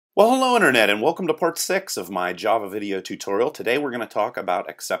Well, hello Internet, and welcome to part 6 of my Java video tutorial. Today we're going to talk about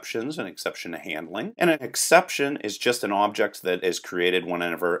exceptions and exception handling. And an exception is just an object that is created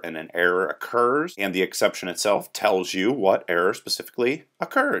whenever an error occurs, and the exception itself tells you what error specifically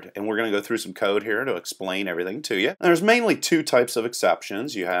occurred. And we're going to go through some code here to explain everything to you. And there's mainly two types of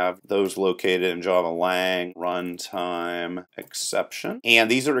exceptions. You have those located in Java lang, runtime exception, and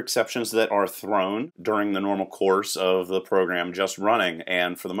these are exceptions that are thrown during the normal course of the program just running,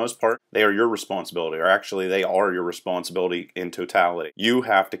 and for the most part, they are your responsibility, or actually they are your responsibility in totality. You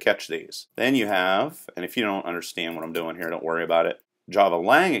have to catch these. Then you have, and if you don't understand what I'm doing here, don't worry about it, Java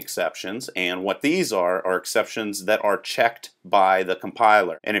lang exceptions, and what these are exceptions that are checked by the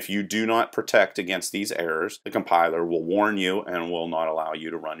compiler. And if you do not protect against these errors, the compiler will warn you and will not allow you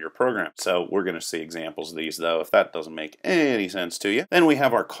to run your program. So we're going to see examples of these, though, if that doesn't make any sense to you. Then we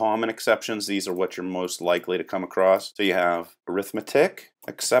have our common exceptions. These are what you're most likely to come across. So you have arithmetic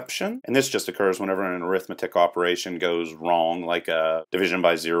exception, and this just occurs whenever an arithmetic operation goes wrong, like a division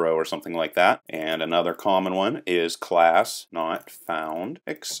by zero or something like that. And another common one is class not found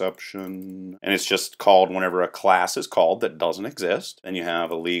exception, and it's just called whenever a class is called that doesn't exist. Then you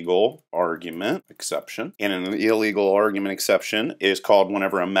have illegal argument exception, and an illegal argument exception is called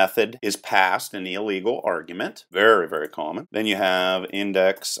whenever a method is passed an illegal argument. Very, very common. Then you have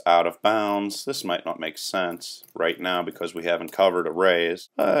index out of bounds. This might not make sense right now because we haven't covered arrays.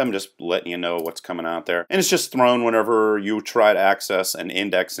 I'm just letting you know what's coming out there. And it's just thrown whenever you try to access an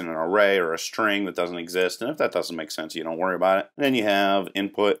index in an array or a string that doesn't exist. And if that doesn't make sense, you don't worry about it. And then you have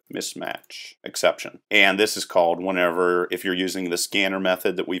input mismatch exception. And this is called whenever, if you're using the scanner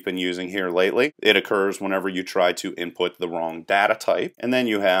method that we've been using here lately, it occurs whenever you try to input the wrong data type. And then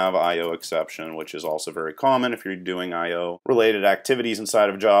you have IO exception, which is also very common if you're doing IO related activities inside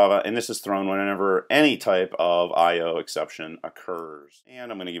of Java. And this is thrown whenever any type of IO exception occurs.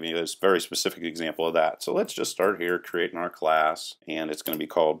 And I'm going to give you this very specific example of that. So let's just start here creating our class, and it's going to be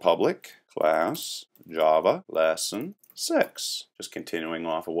called public class Java lesson 6. Just continuing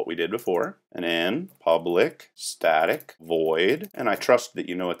off of what we did before. And then public static void. And I trust that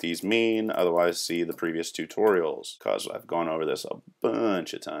you know what these mean, otherwise see the previous tutorials, because I've gone over this a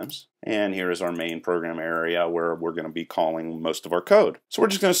bunch of times. And here is our main program area where we're going to be calling most of our code. So we're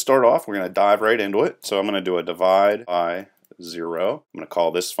just going to start off, we're going to dive right into it. So I'm going to do a divide by 0. I'm going to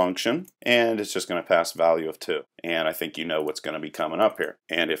call this function, and it's just going to pass value of 2. And I think you know what's going to be coming up here.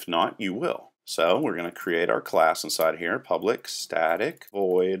 And if not, you will. So we're going to create our class inside here, public static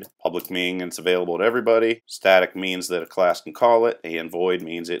void. Public meaning it's available to everybody. Static means that a class can call it, and void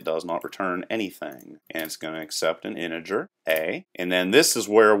means it does not return anything. And it's going to accept an integer, a. And then this is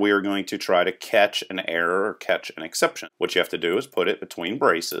where we are going to try to catch an error or catch an exception. What you have to do is put it between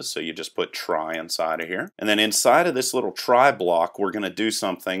braces. So you just put try inside of here. And then inside of this little try block, we're going to do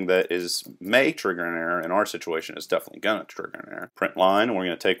something that may trigger an error. In our situation, it's definitely going to trigger an error. Print line, and we're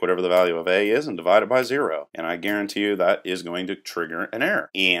going to take whatever the value of a is and divide it by 0. And I guarantee you that is going to trigger an error.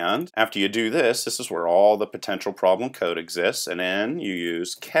 And after you do this, this is where all the potential problem code exists. And then you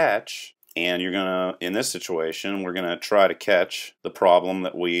use catch. And you're going to, in this situation, we're going to try to catch the problem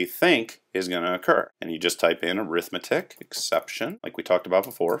that we think is going to occur. And you just type in arithmetic exception, like we talked about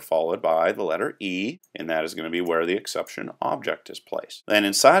before, followed by the letter E, and that is going to be where the exception object is placed. Then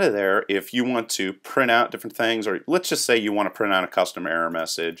inside of there, if you want to print out different things, or let's just say you want to print out a custom error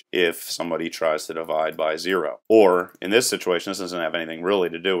message if somebody tries to divide by 0. Or in this situation, this doesn't have anything really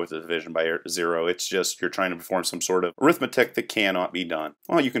to do with the division by 0, it's just you're trying to perform some sort of arithmetic that cannot be done.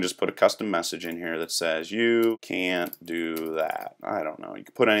 Well, you can just put a custom message in here that says, you can't do that. I don't know, you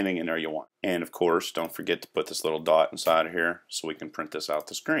can put anything in there you want. And of course, don't forget to put this little dot inside of here so we can print this out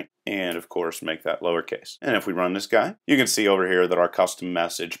the screen. And of course, make that lowercase. And if we run this guy, you can see over here that our custom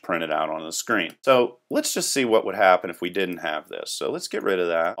message printed out on the screen. So let's just see what would happen if we didn't have this. So let's get rid of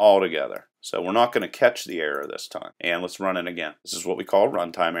that altogether. So we're not going to catch the error this time. And let's run it again. This is what we call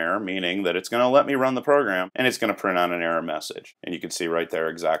runtime error, meaning that it's going to let me run the program and it's going to print out an error message. And you can see right there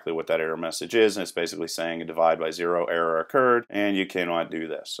exactly what that error message is. And it's basically saying a divide by 0 error occurred and you cannot do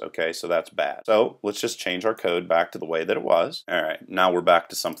this. Okay, so that's bad. So let's just change our code back to the way that it was. All right, now we're back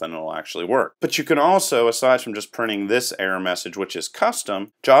to something that will actually work. But you can also, aside from just printing this error message, which is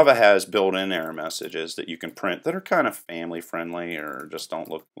custom, Java has built-in error messages that you can print that are kind of family friendly or just don't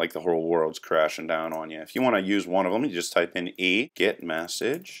look like the whole world crashing down on you. If you want to use one of them, you just type in E, get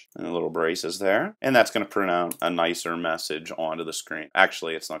message, and the little braces there, and that's going to print out a nicer message onto the screen.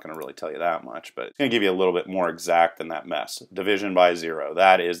 Actually, it's not going to really tell you that much, but it's going to give you a little bit more exact than that mess. Division by 0,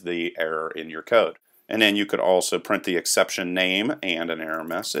 that is the error in your code. And then you could also print the exception name and an error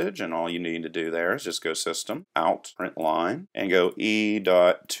message, and all you need to do there is just go system, out, print line, and go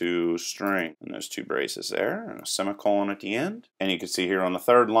e.toString, and those two braces there, and a semicolon at the end. And you can see here on the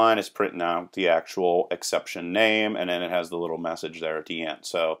third line, it's printing out the actual exception name, and then it has the little message there at the end.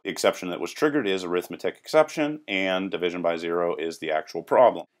 So the exception that was triggered is arithmetic exception, and division by 0 is the actual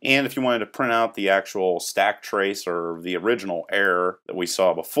problem. And if you wanted to print out the actual stack trace or the original error that we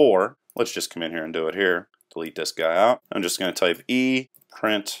saw before, let's just come in here and do it here. Delete this guy out. I'm just going to type E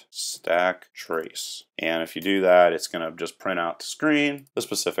print stack trace. And if you do that, it's going to just print out the screen the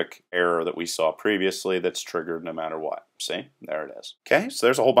specific error that we saw previously that's triggered no matter what. See? There it is. Okay, so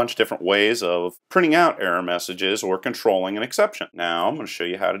there's a whole bunch of different ways of printing out error messages or controlling an exception. Now I'm going to show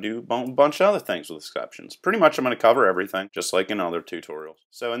you how to do a bunch of other things with exceptions. Pretty much I'm going to cover everything, just like in other tutorials.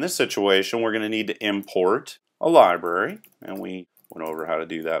 So in this situation, we're going to need to import a library, and we went over how to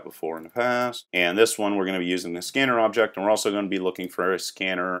do that before in the past. And this one, we're going to be using the scanner object, and we're also going to be looking for a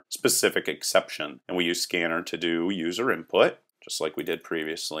scanner specific exception. And we use scanner to do user input, just like we did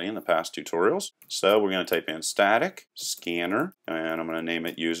previously in the past tutorials. So we're going to type in static scanner, and I'm going to name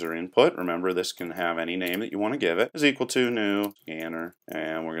it user input. Remember, this can have any name that you want to give it. Is equal to new scanner,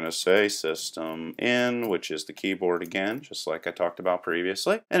 and we're going to say system in, which is the keyboard again, just like I talked about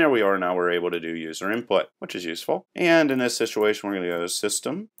previously. And there we are. Now we're able to do user input, which is useful. And in this situation, we're going to go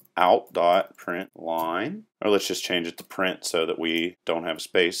system out.print line, or let's just change it to print so that we don't have a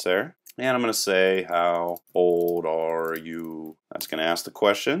space there. And I'm going to say, how old are you? That's going to ask the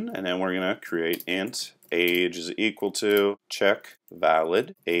question, and then we're going to create int age is equal to check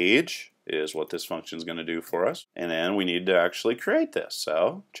valid age is what this function is going to do for us. And then we need to actually create this.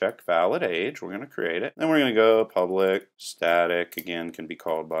 So check valid age, we're going to create it. Then we're going to go public static, again can be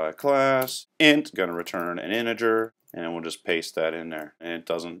called by a class, int, going to return an integer. And we'll just paste that in there. And it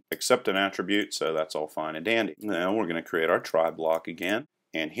doesn't accept an attribute, so that's all fine and dandy. Now we're going to create our try block again.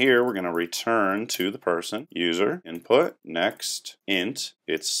 And here we're going to return to the person, user, input, next, int.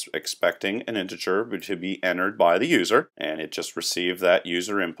 It's expecting an integer to be entered by the user, and it just received that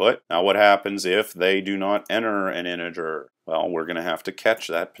user input. Now what happens if they do not enter an integer? Well, we're going to have to catch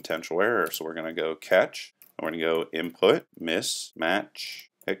that potential error. So we're going to go catch, and we're going to go input, mismatch,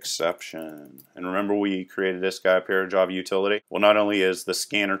 exception. And remember, we created this guy up here, Java utility. Well, not only is the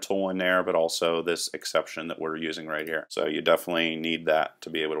scanner tool in there, but also this exception that we're using right here. So you definitely need that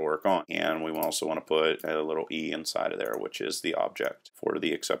to be able to work on. And we also want to put a little e inside of there, which is the object for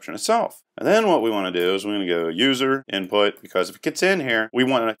the exception itself. And then what we want to do is we're going to go user input, because if it gets in here, we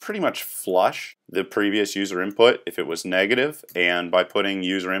want to pretty much flush the previous user input if it was negative, and by putting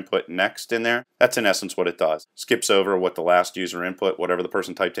user input next in there, that's in essence what it does. Skips over what the last user input, whatever the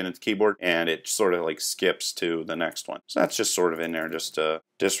person typed in at the keyboard, and it sort of like skips to the next one. So that's just sort of in there just to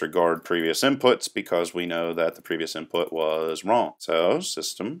disregard previous inputs, because we know that the previous input was wrong. So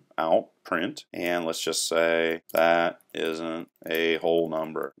system out print, and let's just say that isn't a whole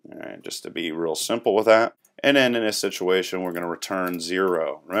number. All right, just to be real simple with that. And then in this situation, we're going to return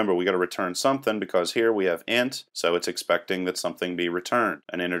 0. Remember, we got to return something because here we have int, so it's expecting that something be returned,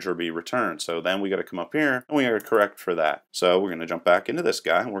 an integer be returned. So then we got to come up here and we got to correct for that. So we're going to jump back into this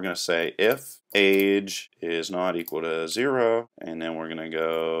guy, and we're going to say if age is not equal to 0, and then we're going to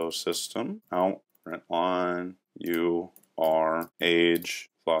go system out print line you are age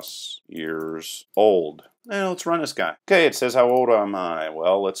plus years old. Now let's run this guy. Okay, it says how old am I?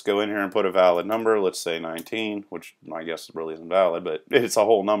 Well, let's go in here and put a valid number. Let's say 19, which I guess really isn't valid, but it's a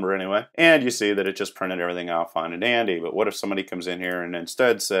whole number anyway. And you see that it just printed everything out fine and dandy. But what if somebody comes in here and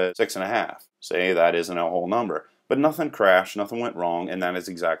instead says 6.5? Say that isn't a whole number. But nothing crashed, nothing went wrong, and that is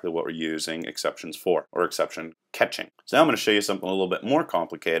exactly what we're using exceptions for, or exception catching. So now I'm going to show you something a little bit more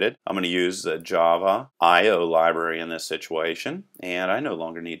complicated. I'm going to use the Java IO library in this situation, and I no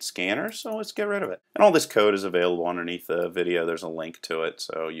longer need scanners, so let's get rid of it. And all this code is available underneath the video. There's a link to it,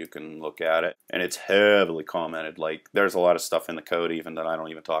 so you can look at it. And it's heavily commented. Like, there's a lot of stuff in the code even that I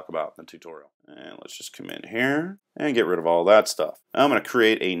don't even talk about in the tutorial. And let's just come in here and get rid of all that stuff. Now I'm going to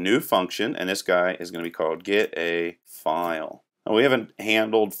create a new function, and this guy is going to be called getAFile. Now, we haven't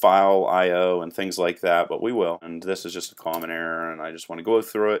handled file IO and things like that, but we will. And this is just a common error, and I just want to go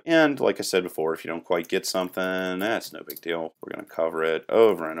through it. And like I said before, if you don't quite get something, that's no big deal. We're going to cover it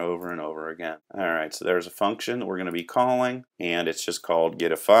over and over and over again. All right, so there's a function that we're going to be calling, and it's just called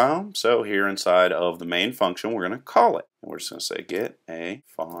getAFile. So here inside of the main function, we're going to call it. And we're just going to say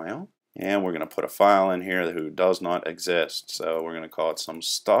getAFile. And we're going to put a file in here who does not exist. So we're going to call it some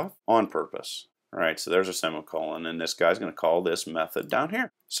stuff on purpose. All right, so there's a semicolon, and this guy's going to call this method down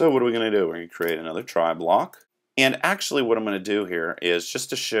here. So what are we going to do? We're going to create another try block. And actually what I'm going to do here is just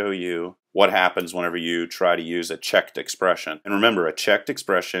to show you what happens whenever you try to use a checked expression. And remember, a checked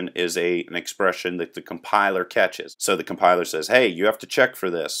expression is an expression that the compiler catches. So the compiler says, hey, you have to check for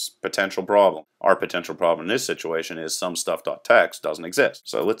this potential problem. Our potential problem in this situation is some stuff.txt doesn't exist.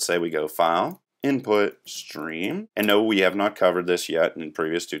 So let's say we go File, Input, Stream. And no, we have not covered this yet in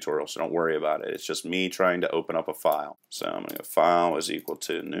previous tutorials, so don't worry about it. It's just me trying to open up a file. So I'm going to go File is equal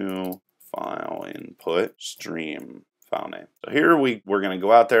to New, File, Input, Stream. File name. So here we're going to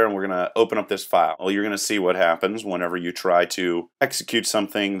go out there and we're going to open up this file. Well, you're going to see what happens whenever you try to execute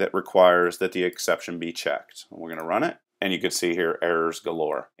something that requires that the exception be checked. We're going to run it, and you can see here errors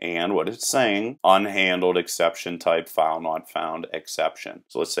galore. And what it's saying, unhandled exception type file not found exception.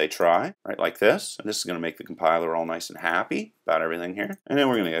 So let's say try, right, like this. And this is going to make the compiler all nice and happy about everything here. And then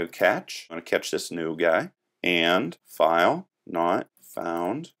we're going to go catch. I'm going to catch this new guy. And file not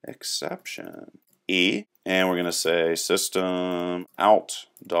found exception. E. And we're going to say system out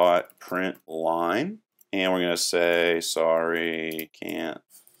dot print line, and we're going to say sorry, can't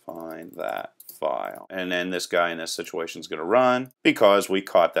find that file. And then this guy in this situation is going to run because we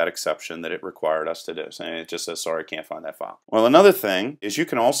caught that exception that it required us to do. So it just says sorry, can't find that file. Well, another thing is you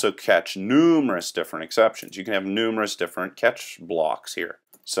can also catch numerous different exceptions. You can have numerous different catch blocks here.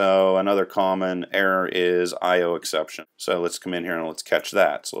 So another common error is IO exception. So let's come in here and let's catch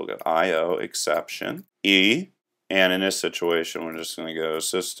that. So we'll go IO exception, E, and in this situation we're just going to go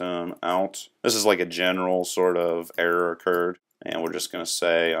system out. This is like a general sort of error occurred, and we're just going to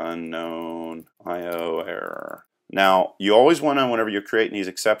say unknown IO error. Now, you always want to, whenever you're creating these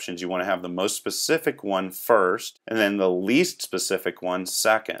exceptions, you want to have the most specific one first, and then the least specific one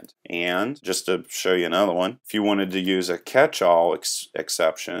second. And just to show you another one, if you wanted to use a catch-all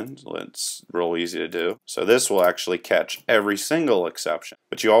exception, it's real easy to do. So this will actually catch every single exception.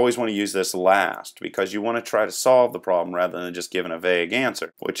 But you always want to use this last, because you want to try to solve the problem rather than just giving a vague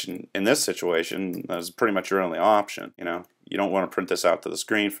answer, which in this situation is pretty much your only option, you know. You don't want to print this out to the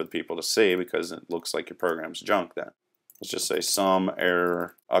screen for the people to see because it looks like your program's junk then. Let's just say some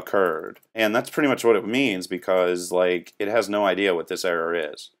error occurred. And that's pretty much what it means, because like it has no idea what this error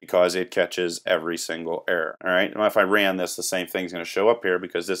is because it catches every single error. All right. Now if I ran this, the same thing's going to show up here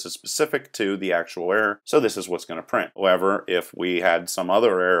because this is specific to the actual error. So this is what's going to print. However, if we had some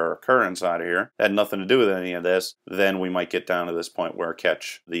other error occur inside of here that had nothing to do with any of this, then we might get down to this point where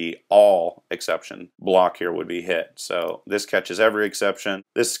catch the all exception block here would be hit. So this catches every exception.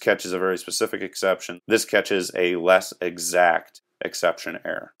 This catches a very specific exception. This catches a less exact exception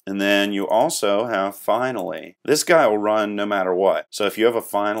error. And then you also have finally. This guy will run no matter what. So if you have a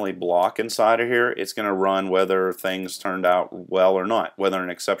finally block inside of here, it's going to run whether things turned out well or not, whether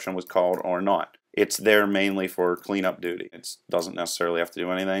an exception was called or not. It's there mainly for cleanup duty. It doesn't necessarily have to do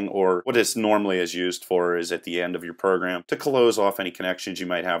anything, or what it's normally is used for is at the end of your program to close off any connections you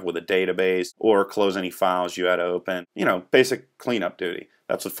might have with a database or close any files you had to open. You know, basic cleanup duty.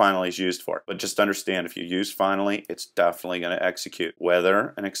 That's what finally is used for. But just understand, if you use finally, it's definitely going to execute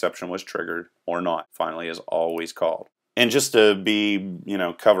whether an exception was triggered or not. Finally is always called. And just to be,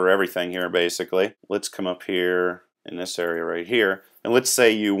 cover everything here basically, let's come up here in this area right here. And let's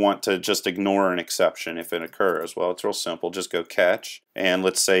say you want to just ignore an exception if it occurs. Well, it's real simple. Just go catch. And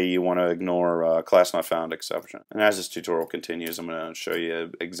let's say you want to ignore class not found exception. And as this tutorial continues, I'm going to show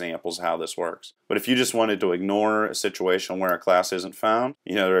you examples of how this works. But if you just wanted to ignore a situation where a class isn't found,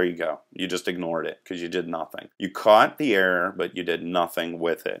 there you go. You just ignored it because you did nothing. You caught the error, but you did nothing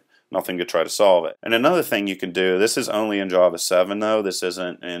with it. Nothing to try to solve it. And another thing you can do, this is only in Java 7 though, this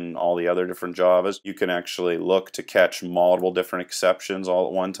isn't in all the other different Javas. You can actually look to catch multiple different exceptions all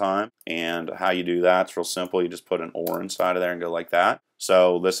at one time. And how you do that's real simple. You just put an OR inside of there and go like that.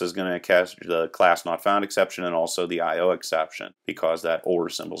 So this is going to catch the class not found exception and also the IO exception because that OR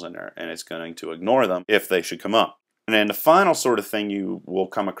symbol's in there, and it's going to ignore them if they should come up. And then the final sort of thing you will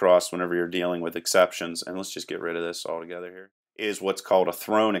come across whenever you're dealing with exceptions, and let's just get rid of this altogether here, is what's called a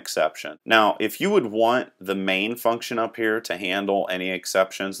thrown exception. Now, if you would want the main function up here to handle any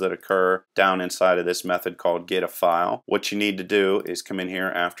exceptions that occur down inside of this method called getAFile, what you need to do is come in here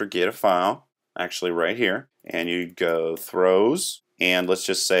after getAFile, actually right here, and you go throws, and let's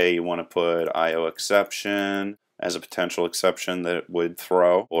just say you want to put IO exception as a potential exception that it would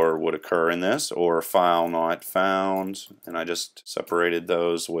throw or would occur in this, or file not found, and I just separated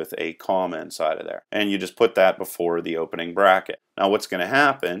those with a comma inside of there. And you just put that before the opening bracket. Now what's going to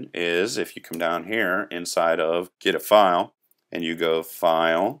happen is if you come down here inside of getAFile and you go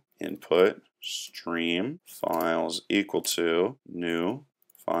file, input, stream, files equal to new,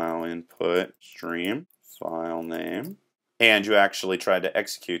 file input, stream, file name, and you actually tried to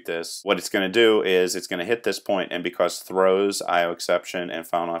execute this, what it's going to do is it's going to hit this point, and because throws, IO exception, and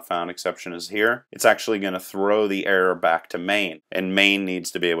found not found exception is here, it's actually going to throw the error back to main, and main needs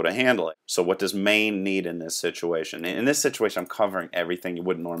to be able to handle it. So what does main need in this situation? In this situation, I'm covering everything. You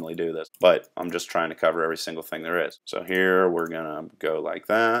wouldn't normally do this, but I'm just trying to cover every single thing there is. So here we're going to go like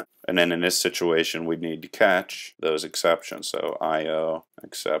that. And then in this situation, we need to catch those exceptions. So IO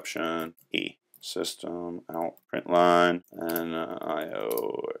exception E. System out print line, and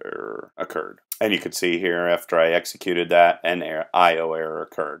IO error occurred. And you could see here after I executed that, an IO error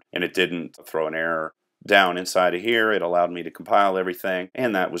occurred, and it didn't throw an error down inside of here. It allowed me to compile everything,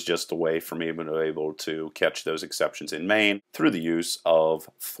 and that was just a way for me to be able to catch those exceptions in main through the use of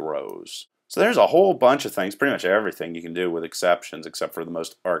throws. So there's a whole bunch of things, pretty much everything you can do with exceptions except for the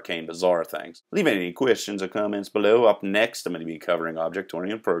most arcane, bizarre things. Leave any questions or comments below. Up next, I'm going to be covering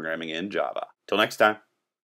object-oriented programming in Java. Till next time.